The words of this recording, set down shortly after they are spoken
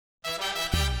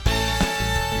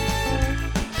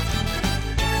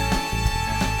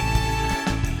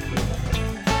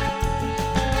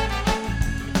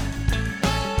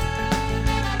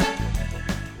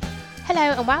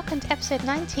and welcome to episode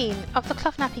 19 of the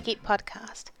Cloth Nappy Geek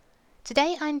podcast.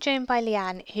 Today I'm joined by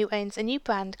Leanne, who owns a new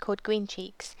brand called Green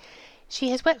Cheeks.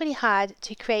 She has worked really hard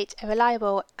to create a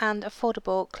reliable and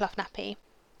affordable cloth nappy.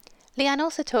 Leanne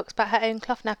also talks about her own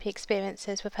cloth nappy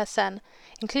experiences with her son,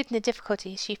 including the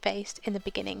difficulties she faced in the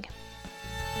beginning.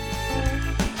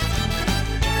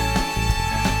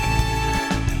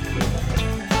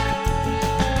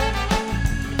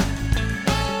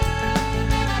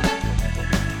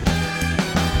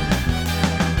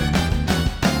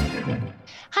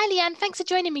 Hi Leanne, thanks for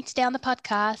joining me today on the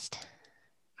podcast.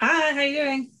 Hi, how are you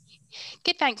doing?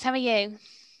 Good, thanks. How are you?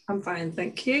 I'm fine,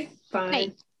 thank you. Fine.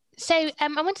 Great. So I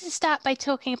wanted to start by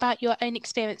talking about your own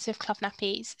experience with cloth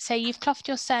nappies. So you've clothed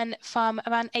your son from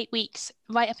around 8 weeks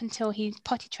right up until he's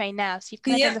potty trained now. So you've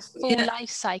kind of done the full life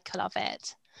cycle of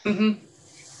it. Mm-hmm.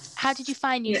 How did you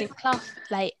find using cloth?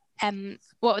 Like,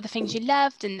 what were the things you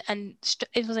loved, and was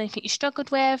there anything you struggled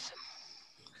with?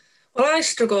 Well, I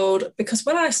struggled because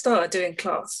when I started doing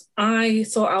cloth, I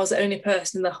thought I was the only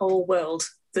person in the whole world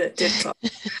that did cloth.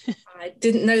 I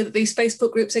didn't know that these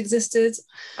Facebook groups existed.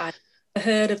 I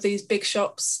heard of these big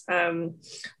shops.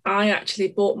 I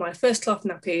actually bought my first cloth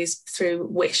nappies through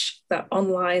Wish, that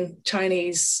online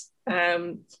Chinese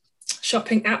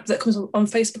shopping app that comes on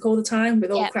Facebook all the time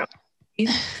with all crap.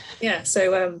 Yeah,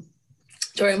 so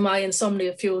during my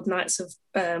insomnia-fueled nights of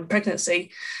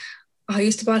pregnancy, I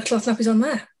used to buy cloth nappies on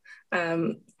there.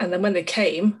 And then when they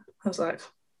came, I was like,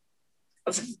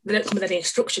 they don't come with any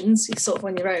instructions, you're sort of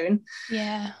on your own.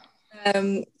 Yeah.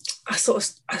 I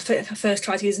first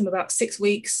tried to use them about 6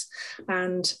 weeks,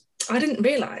 and I didn't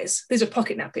realise, these were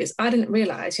pocket nappies, I didn't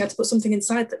realise you had to put something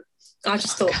inside them. I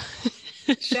just thought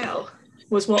shell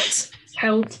was what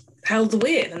held the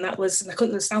weight, and I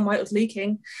couldn't understand why it was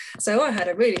leaking. So I had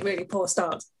a really, really poor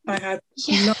start. I had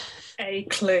not a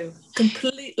clue,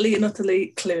 completely and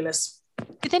utterly clueless.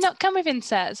 Did they not come with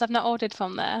inserts? I've not ordered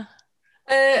from there.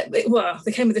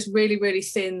 They came with this really, really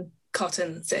thin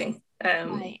cotton thing.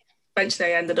 Right. Eventually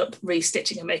I ended up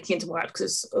restitching and making into wipes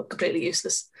because it's completely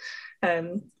useless.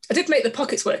 I did make the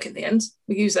pockets work in the end.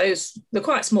 We use those, they're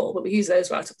quite small, but we use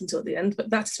those right up until the end, but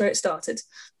that's where it started.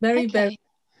 Very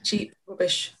cheap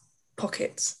rubbish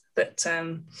pockets. But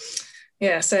so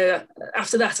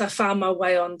after that I found my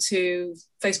way onto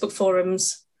Facebook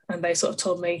forums, and they sort of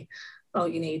told me, oh,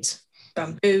 you need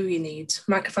bamboo, you need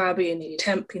microfiber, you need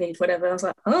hemp, you need whatever. I was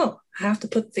like, oh, I have to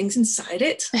put things inside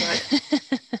it. Like,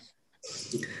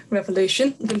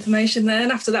 revolution of information there.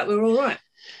 And after that we were all right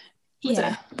with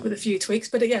a few tweaks.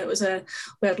 But it was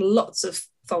we had lots of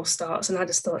false starts, and I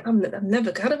just thought, I'm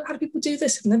never how do people do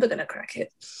this? I'm never going to crack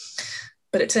it.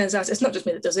 But it turns out it's not just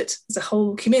me that does it. There's a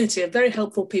whole community of very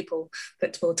helpful people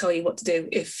that will tell you what to do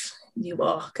if you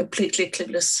are completely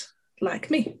clueless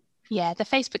like me. Yeah, the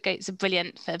Facebook groups are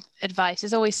brilliant for advice.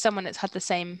 There's always someone that's had the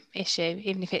same issue,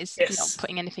 even if it's not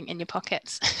putting anything in your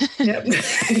pockets. Yep.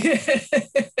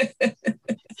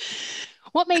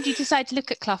 What made you decide to look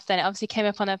at cloth then? It obviously came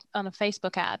up on a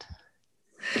Facebook ad.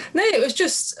 No, it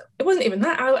wasn't even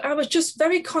that. I was just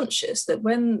very conscious that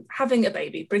when having a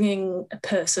baby, bringing a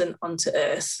person onto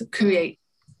earth create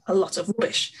a lot of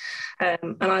rubbish.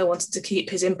 And I wanted to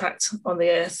keep his impact on the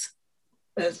earth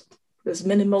as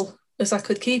minimal as I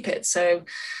could keep it. So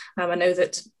I know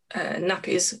that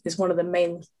nappies is one of the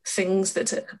main things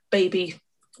that baby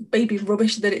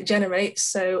rubbish that it generates.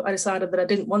 So I decided that I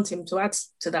didn't want him to add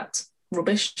to that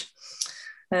rubbish.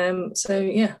 That's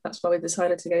why we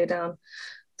decided to go down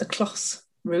the cloth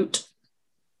route.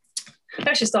 I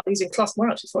actually started using cloth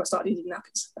wipes before I started using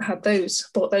nappies. I had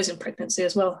bought those in pregnancy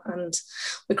as well, and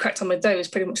we cracked on with those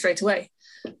pretty much straight away.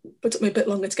 But it took me a bit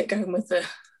longer to get going with the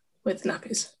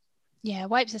nappies. Yeah,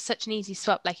 wipes are such an easy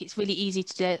swap. Like, it's really easy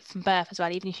to do it from birth as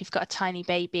well, even if you've got a tiny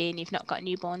baby and you've not got a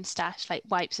newborn stash. Like,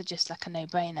 wipes are just like a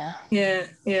no-brainer. Yeah,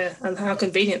 and how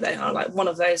convenient they are. Like, one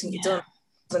of those and you're done.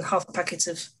 And half a packet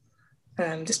of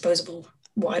disposable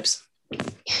wipes.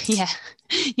 Yeah,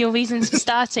 your reasons for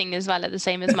starting as well are the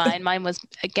same as mine. Mine was,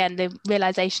 again, the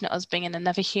realisation that I was bringing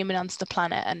another human onto the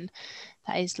planet, and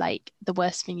that is like the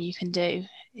worst thing you can do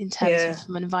in terms of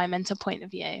from an environmental point of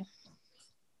view.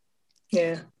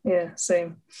 Yeah,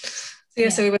 same.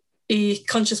 So we were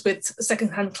conscious with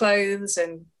second-hand clothes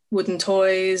and wooden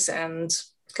toys and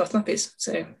cloth nappies.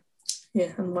 So,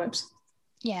 and wipes.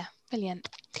 Yeah, brilliant.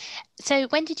 So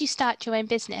when did you start your own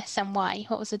business, and why?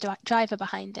 What was the driver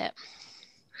behind it?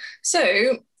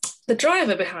 So the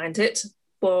driver behind it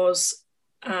was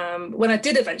when I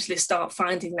did eventually start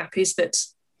finding nappies that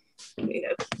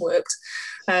worked.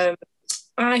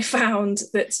 I found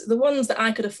that the ones that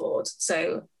I could afford,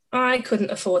 so I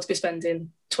couldn't afford to be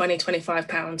spending £20,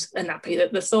 £25 a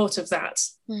nappy. The thought of that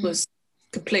was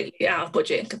completely out of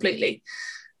budget and completely,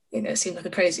 it seemed like a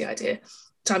crazy idea.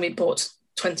 Time you bought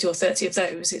 20 or 30 of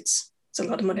those, it's a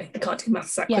lot of money. I can't do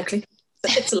maths that quickly,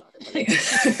 but it's a lot of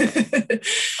money.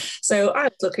 So I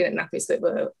was looking at nappies that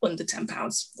were under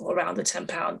 £10 or around the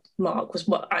 £10 mark was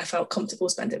what I felt comfortable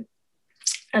spending.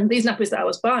 And these nappies that I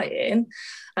was buying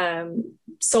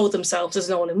sold themselves as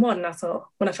an all-in-one. And I thought,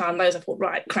 when I found those, I thought,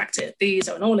 right, cracked it. These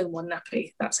are an all-in-one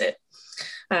nappy. That's it.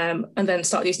 And then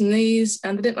started using these,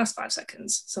 and they didn't last 5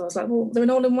 seconds. So I was like, well, they're an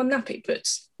all-in-one nappy, but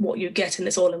what you get in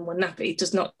this all-in-one nappy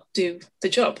does not do the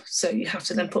job. So you have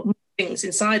to then put more things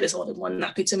inside this all-in-one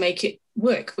nappy to make it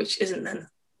work, which isn't then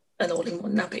an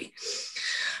all-in-one nappy.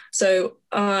 So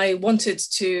I wanted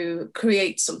to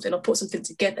create something or put something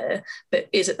together that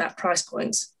is at that price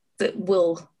point that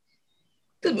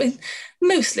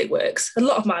mostly works. A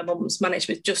lot of my mums manage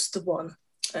with just the one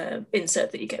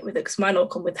insert that you get with it, because mine all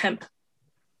come with hemp.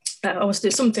 I wanted to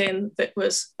do something that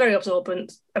was very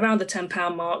absorbent, around the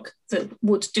 £10 mark, that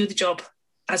would do the job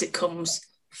as it comes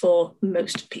for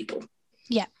most people.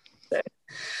 Yeah. So,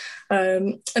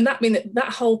 and that meant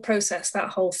that whole process, that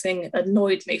whole thing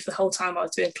annoyed me for the whole time I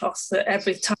was doing cloths, that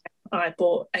every time I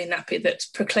bought a nappy that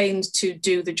proclaimed to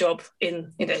do the job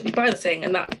you buy the thing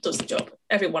and that does the job.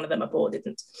 Every one of them I bought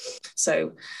didn't.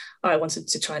 So I wanted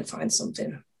to try and find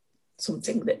something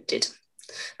that did.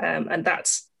 And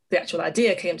that's the actual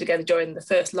idea came together during the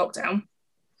first lockdown.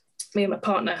 Me and my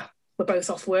partner were both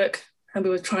off work, and we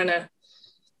were trying to,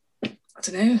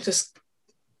 just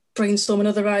brainstorming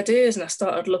other ideas, and I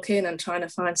started looking and trying to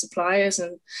find suppliers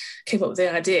and came up with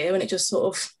the idea, and it just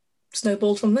sort of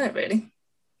snowballed from there, really.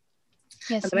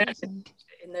 Yes. And then we actually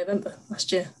in November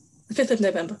last year, the 5th of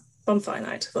November, bonfire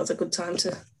night. I thought it was a good time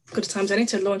as any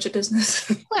to launch a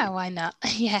business. Well, why not?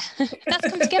 Yeah. That's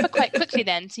come together quite quickly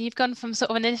then. So you've gone from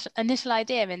sort of an initial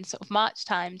idea in sort of March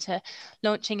time to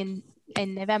launching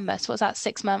in November. So what's that,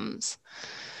 6 months?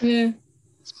 Yeah.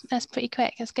 That's pretty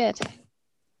quick. That's good.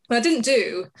 But I didn't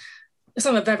do, because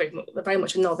I'm very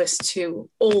much a novice to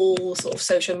all sort of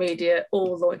social media,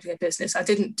 all launching a business. I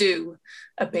didn't do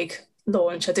a big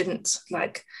launch. I didn't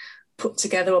put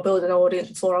together or build an audience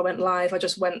before I went live. I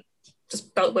just built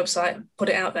a website, put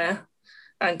it out there,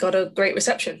 and got a great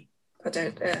reception.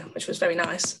 Which was very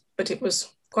nice, but it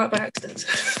was quite by accident.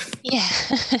 Yeah.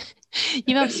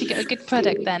 You've obviously got a good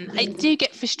product then. I do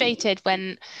get frustrated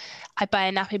when I buy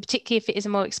a nappy, particularly if it is a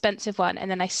more expensive one, and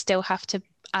then I still have to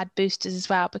add boosters as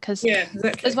well, because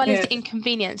exactly. as well as the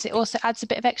inconvenience, it also adds a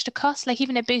bit of extra cost. Like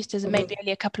even a boosters are maybe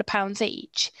only a couple of pounds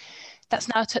each. That's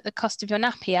now took the cost of your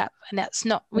nappy up, and that's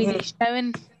not really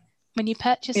showing when you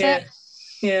purchase it.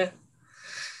 Yeah,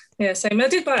 same. I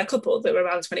did buy a couple that were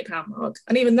around the £20 mark,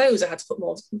 and even those I had to put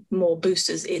more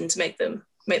boosters in to make them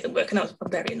work, and I'm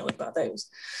very annoyed about those.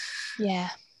 Yeah.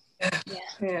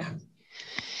 Yeah.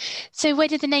 So where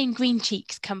did the name Green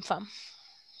Cheeks come from?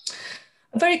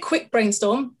 A very quick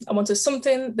brainstorm. I wanted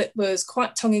something that was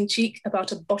quite tongue-in-cheek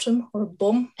about a bottom or a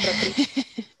bum, but I couldn't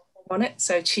on it.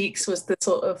 So cheeks was the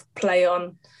sort of play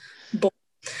on bum.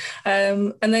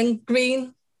 And then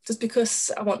green, just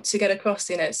because I want to get across,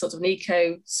 sort of an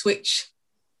eco switch.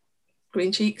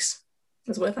 Green Cheeks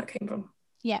is where that came from.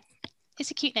 Yeah,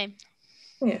 it's a cute name.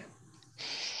 Yeah.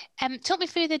 Talk me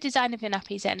through the design of your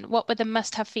nappies then. What were the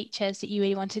must-have features that you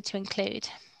really wanted to include?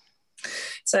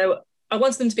 So I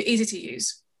wanted them to be easy to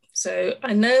use. So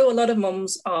I know a lot of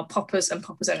mums are poppers and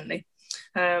poppers only.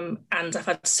 And I've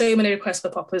had so many requests for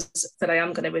poppers that I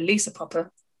am going to release a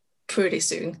popper pretty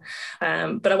soon.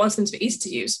 But I wanted them to be easy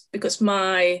to use, because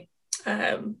my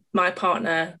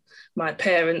partner, my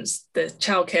parents, the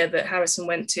childcare that Harrison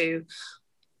went to,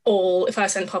 if I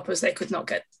sent poppers, they could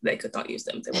not use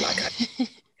them. They were like, I can't get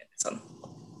this on.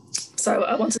 So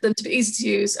I wanted them to be easy to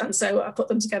use, and so I put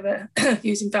them together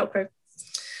using Velcro.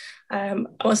 I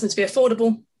wanted them to be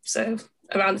affordable, so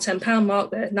around the £10 mark,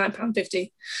 they're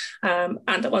 £9.50, and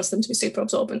I wanted them to be super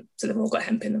absorbent, so they've all got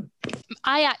hemp in them.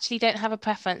 I actually don't have a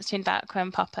preference between Velcro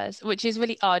and poppers, which is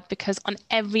really odd, because on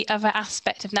every other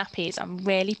aspect of nappies I'm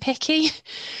really picky.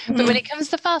 But when it comes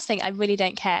to fasting, I really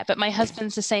don't care. But my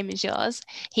husband's the same as yours.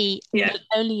 He will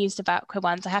only use the Velcro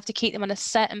ones. I have to keep them on a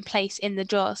certain place in the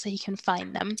drawer so he can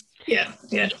find them.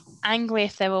 He's angry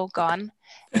if they're all gone.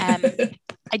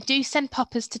 I do send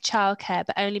poppers to childcare,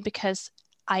 but only because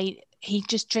he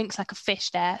just drinks like a fish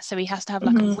there, so he has to have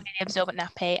like a really absorbent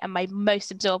nappy, and my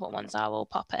most absorbent ones are all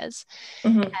poppers.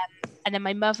 And then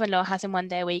my mother-in-law has him 1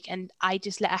 day a week, and I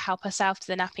just let her help herself to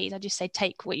the nappies. I just say,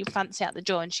 take what you fancy out the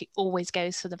drawer, and she always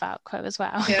goes for the Velcro as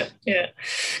well.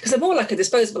 Because they're more like a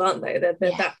disposable, aren't they? They're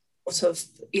that sort of,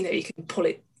 you can pull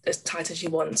it as tight as you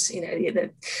want.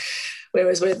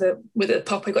 Whereas with a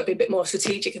pop, you've got to be a bit more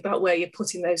strategic about where you're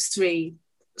putting those 3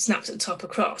 snaps at the top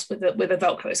across. With a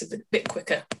Velcro, it's a bit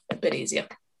quicker, a bit easier.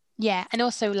 Yeah, and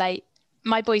also like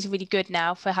my boys are really good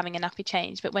now for having a nappy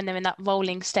change, but when they're in that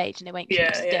rolling stage and they won't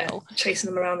keep still, chasing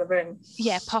them around the room.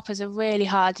 Yeah, poppers are really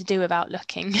hard to do without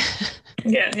looking.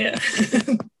 Yeah.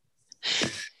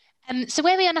 So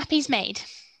where are your nappies made?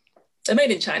 They're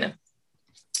made in China.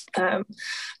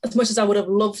 As much as I would have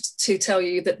loved to tell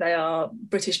you that they are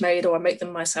British made or I make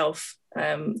them myself,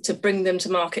 to bring them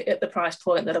to market at the price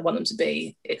point that I want them to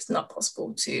be, it's not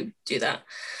possible to do that.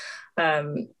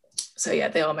 So yeah,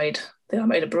 they are made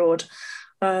abroad.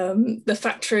 The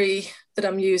factory that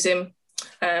I'm using,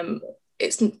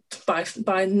 it's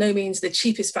by no means the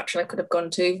cheapest factory I could have gone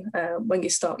to. When you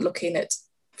start looking at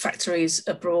factories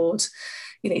abroad,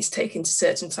 you need to take into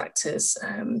certain factors,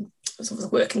 sort of the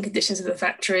working conditions of the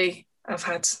factory. I've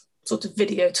had sort of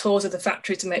video tours of the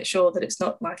factory to make sure that it's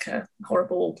not like a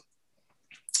horrible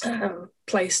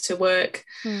place to work.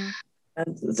 And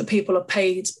the people are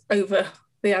paid over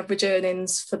the average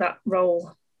earnings for that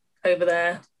role over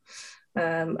there.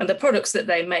 And the products that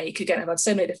they make, again, I've had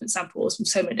so many different samples from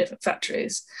so many different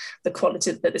factories. The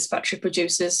quality that this factory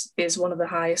produces is one of the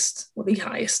highest, or the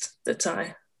highest that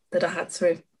I had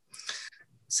through.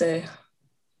 So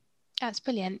that's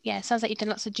brilliant. Yeah, it sounds like you've done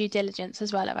lots of due diligence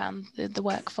as well around the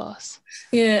workforce.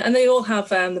 Yeah, and they all have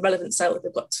the relevant cell.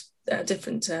 They've got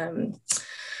different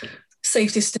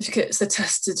safety certificates. They're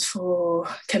tested for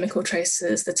chemical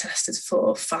traces. They're tested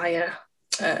for fire,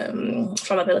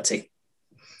 flammability.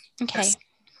 Okay.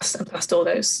 And passed all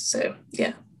those. So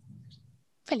yeah.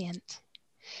 Brilliant.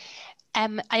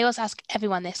 I always ask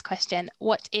everyone this question: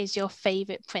 what is your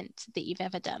favourite print that you've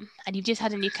ever done? And you've just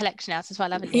had a new collection out as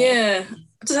well, haven't you? Yeah,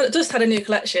 I just had a new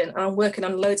collection, and I'm working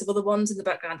on loads of other ones in the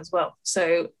background as well.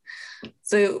 So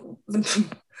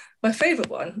my favourite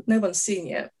one, no one's seen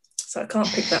yet, so I can't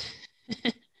pick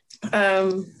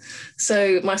that.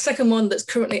 So my second one that's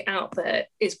currently out there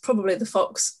is probably the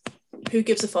fox. Who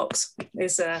gives a fox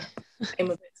is the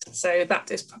name of it. So that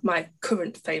is my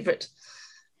current favourite.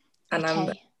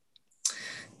 And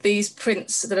these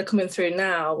prints that are coming through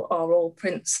now are all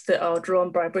prints that are drawn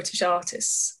by British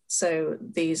artists. So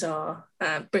these are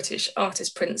British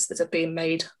artist prints that are being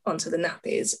made onto the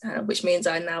nappies, which means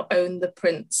I now own the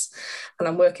prints. And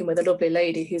I'm working with a lovely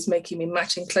lady who's making me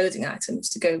matching clothing items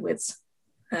to go with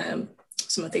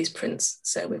some of these prints.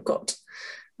 So we've got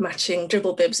matching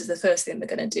dribble bibs is the first thing they're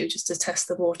going to do, just to test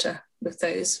the water with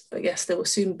those. But yes, there will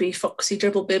soon be foxy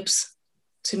dribble bibs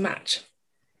to match.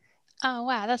 Oh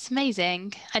wow, that's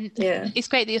amazing. And it's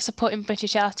great that you're supporting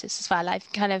British artists as well. I've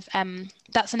kind of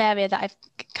that's an area that I've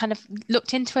kind of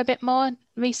looked into a bit more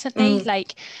recently,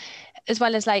 like as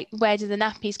well as like where do the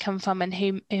nappies come from and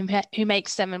who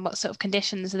makes them and what sort of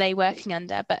conditions are they working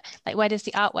under, but like where does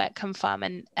the artwork come from,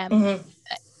 and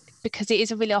because it is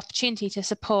a really opportunity to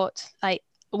support like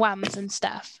WAMs and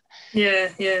stuff. Yeah.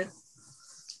 The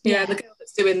girl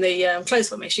that's doing the clothes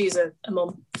for me, she's a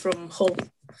mum from Hull.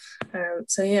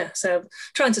 So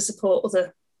trying to support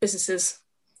other businesses,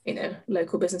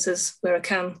 local businesses where I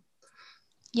can.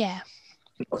 Yeah.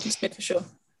 Important to me for sure.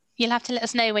 You'll have to let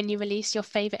us know when you release your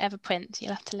favourite ever print.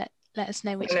 You'll have to let us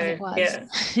know which one it was.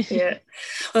 Yeah.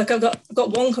 Well, I've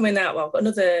got one coming out. Well, I've got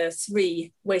another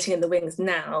 3 waiting in the wings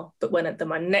now, but when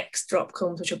my next drop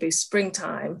comes, which will be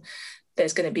springtime,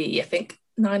 there's going to be, I think,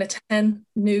 9 or 10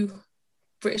 new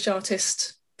British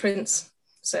artist prints.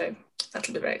 So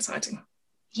that'll be very exciting.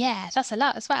 Yeah, that's a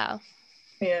lot as well.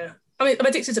 Yeah. I mean, I'm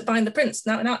addicted to buying the prints.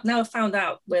 Now I've found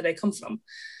out where they come from.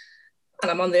 And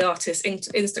I'm on the artist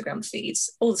Instagram feeds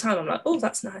all the time. I'm like, oh,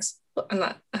 that's nice. And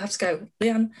like, I have to go,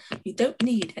 Leanne, you don't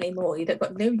need any more. You've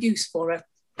got no use for a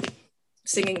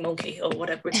singing monkey or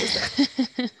whatever it is.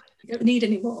 You don't need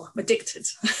any more. I'm addicted.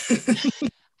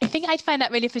 I think I'd find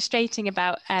that really frustrating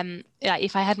about like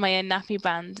if I had my own nappy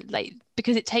brand, like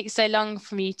because it takes so long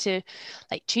for me to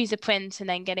like choose a print and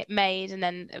then get it made and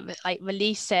then like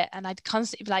release it, and I'd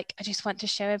constantly be like, I just want to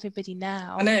show everybody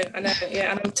now. I know,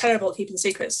 yeah, and I'm terrible at keeping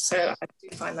secrets, so I do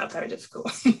find that very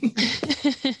difficult.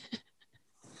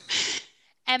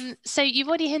 So you've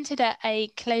already hinted at a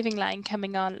clothing line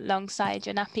coming on alongside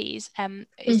your nappies.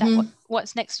 Is that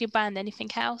what's next to your brand?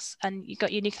 Anything else? And you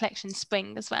got your new collection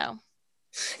spring as well.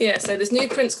 Yeah, so there's new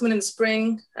prints coming in the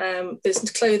spring. There's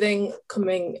clothing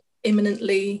coming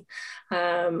imminently.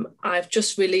 I've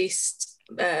just released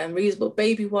reusable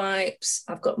baby wipes.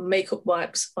 I've got makeup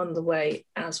wipes on the way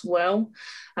as well.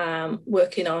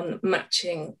 Working on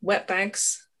matching wet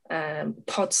bags,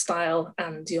 pod style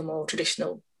and your more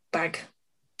traditional bag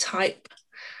type.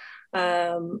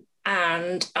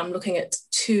 and I'm looking at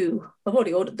I've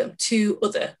already ordered them, 2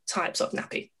 other types of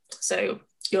nappy. So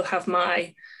you'll have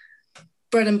my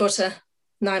bread and butter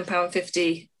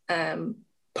 £9.50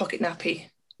 pocket nappy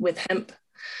with hemp.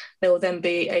 There will then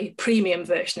be a premium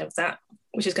version of that,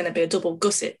 which is going to be a double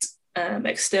gusset,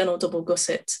 external double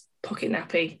gusset pocket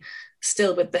nappy,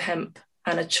 still with the hemp,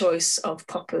 and a choice of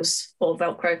poppers or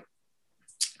Velcro.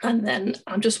 And then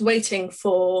I'm just waiting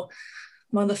for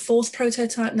the 4th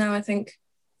prototype now, I think.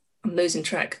 I'm losing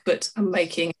track, but I'm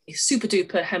making a super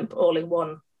duper hemp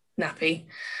all-in-one nappy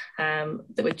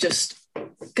that we're just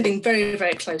getting very,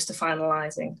 very close to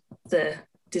finalising the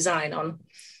design on.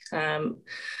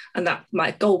 And that my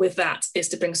goal with that is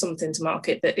to bring something to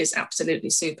market that is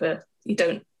absolutely super.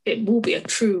 It will be a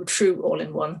true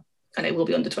all-in-one, and it will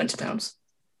be under £20.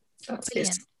 That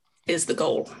is the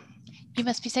goal. You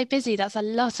must be so busy. That's a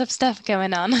lot of stuff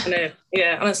going on. I know.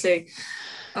 Yeah, honestly,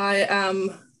 I'm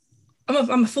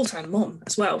a full-time mum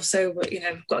as well. So,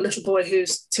 I've got a little boy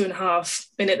who's 2.5,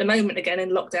 and at the moment, again, in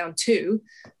lockdown 2,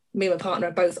 me and my partner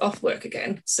are both off work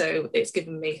again. So it's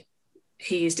given me,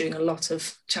 he's doing a lot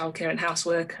of childcare and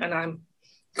housework, and I'm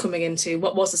coming into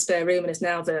what was the spare room and is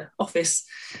now the office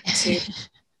to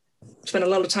spend a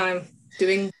lot of time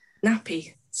doing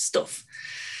nappy stuff.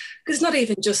 Because it's not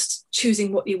even just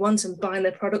choosing what you want and buying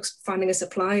the products, finding a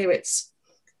supplier. It's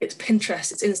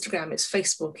Pinterest, it's Instagram, it's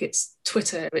Facebook, it's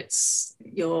Twitter, it's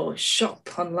your shop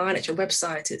online, it's your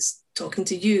website, it's talking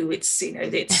to you, it's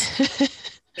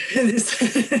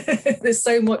there's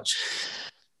so much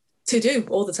to do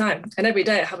all the time. And every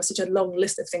day I have such a long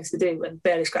list of things to do and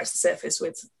barely scratch the surface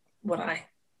with what I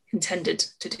intended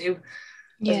to do,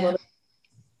 as well as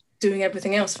doing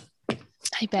everything else.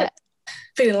 I bet.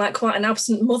 Feeling like quite an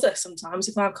absent mother sometimes.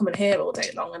 If I'm coming here all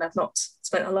day long and I've not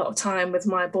spent a lot of time with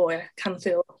my boy, I can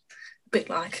feel a bit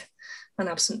like an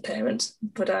absent parent.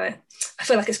 But I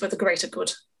feel like it's for the greater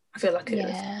good. I feel like it's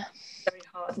very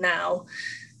hard now.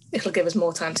 It'll give us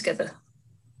more time together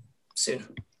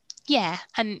soon. Yeah,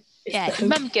 and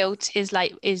mum guilt is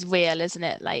real, isn't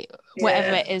it? Like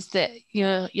whatever it is that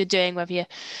you're doing, whether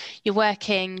you're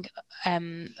working,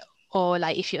 or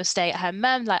like if you're a stay-at-home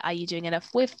mum, like are you doing enough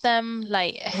with them?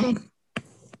 Like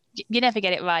you never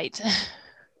get it right.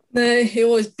 No, you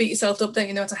always beat yourself up, don't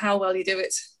you? No matter how well you do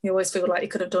it, you always feel like you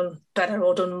could have done better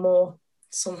or done more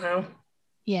somehow.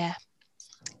 Yeah.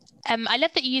 I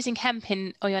love that you're using hemp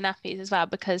in all your nappies as well,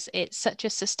 because it's such a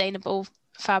sustainable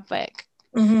fabric.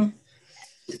 Mm-hmm.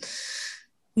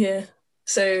 Yeah.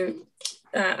 So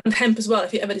and hemp as well,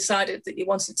 if you ever decided that you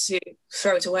wanted to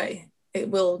throw it away, it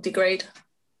will degrade,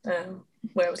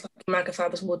 whereas like Maga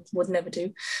fibers would never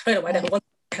do. I don't know, I never want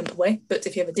hemp away, but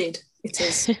if you ever did,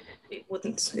 it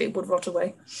would rot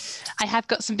away. I have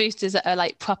got some boosters that are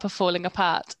like proper falling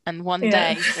apart, and one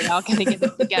day they are going to give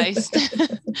us the ghost.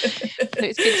 So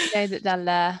it's good to know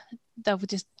that they'll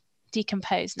just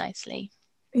decompose nicely.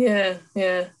 Yeah.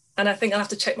 And I think I'll have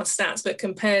to check my stats, but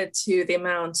compared to the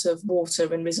amount of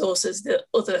water and resources that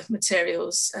other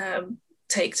materials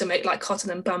take to make, like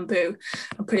cotton and bamboo,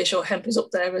 I'm pretty sure hemp is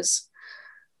up there as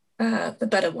the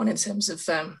better one in terms of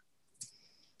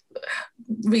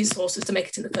resources to make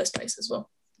it in the first place as well.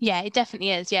 Yeah, it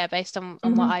definitely is. Yeah, based on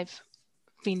what I've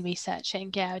been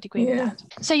researching. Yeah, I would agree with that.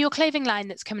 So your clothing line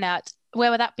that's coming out,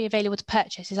 where will that be available to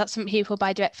purchase? Is that something people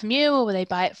buy direct from you, or will they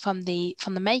buy it from the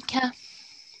maker?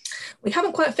 We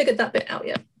haven't quite figured that bit out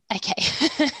yet.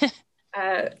 Okay.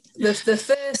 The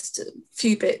first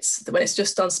few bits, when it's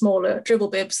just on smaller dribble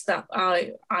bibs, that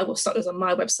I will stock those on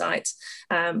my website.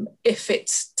 If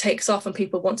it takes off and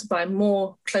people want to buy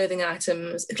more clothing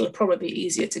items, it'll probably be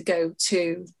easier to go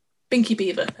to Binky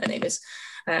Beaver, her name is,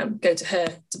 go to her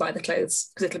to buy the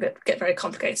clothes, because it'll get very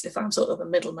complicated if I'm sort of a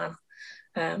middleman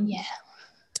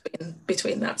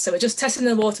between that. So we're just testing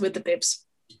the water with the bibs.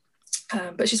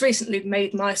 But she's recently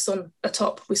made my son a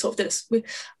top. We sort of did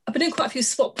I've been doing quite a few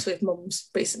swaps with mums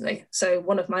recently. So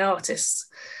one of my artists,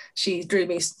 she drew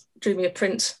me a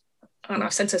print, and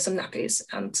I've sent her some nappies.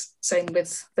 And same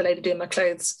with the lady doing my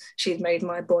clothes, she'd made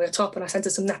my boy a top, and I sent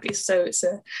her some nappies. So it's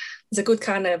a good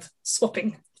kind of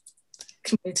swapping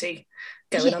community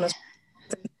going on.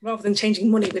 Rather than changing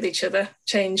money with each other,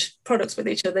 change products with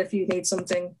each other. If you need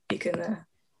something, you can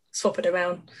swap it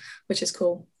around, which is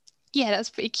cool. Yeah, that's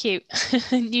pretty cute.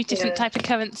 New different type of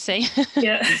currency.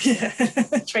 yeah.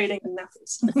 Trading and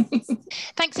nappies.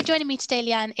 Thanks for joining me today,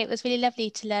 Leanne. It was really lovely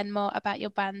to learn more about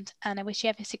your brand, and I wish you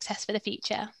every success for the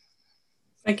future.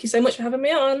 Thank you so much for having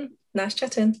me on. Nice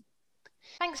chatting.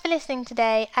 Thanks for listening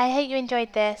today. I hope you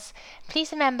enjoyed this.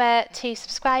 Please remember to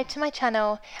subscribe to my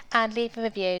channel and leave a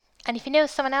review. And if you know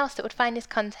someone else that would find this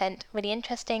content really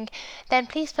interesting, then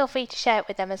please feel free to share it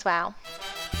with them as well.